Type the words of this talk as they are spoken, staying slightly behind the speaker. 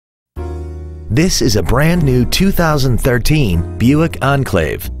This is a brand new 2013 Buick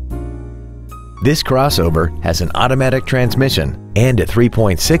Enclave. This crossover has an automatic transmission and a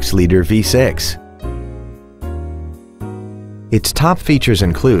 3.6-liter V6. Its top features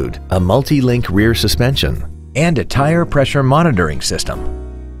include a multi-link rear suspension and a tire pressure monitoring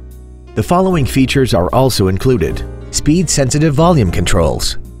system. The following features are also included: speed-sensitive volume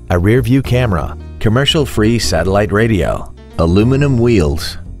controls, a rear-view camera, commercial-free satellite radio, aluminum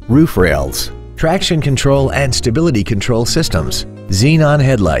wheels, roof rails, traction control and stability control systems, xenon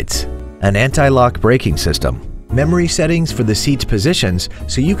headlights, an anti-lock braking system, memory settings for the seat's positions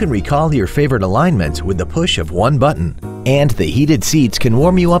so you can recall your favorite alignments with the push of one button, and the heated seats can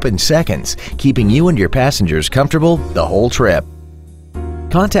warm you up in seconds, keeping you and your passengers comfortable the whole trip.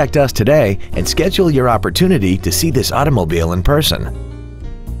 Contact us today and schedule your opportunity to see this automobile in person.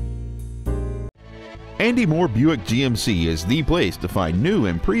 Andy Mohr Buick GMC is the place to find new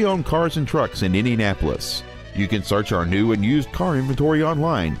and pre-owned cars and trucks in Indianapolis. You can search our new and used car inventory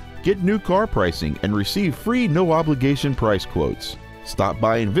online, get new car pricing, and receive free no-obligation price quotes. Stop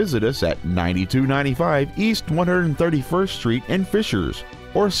by and visit us at 9295 East 131st Street in Fishers,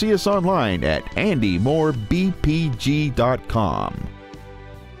 or see us online at andymohrbpg.com.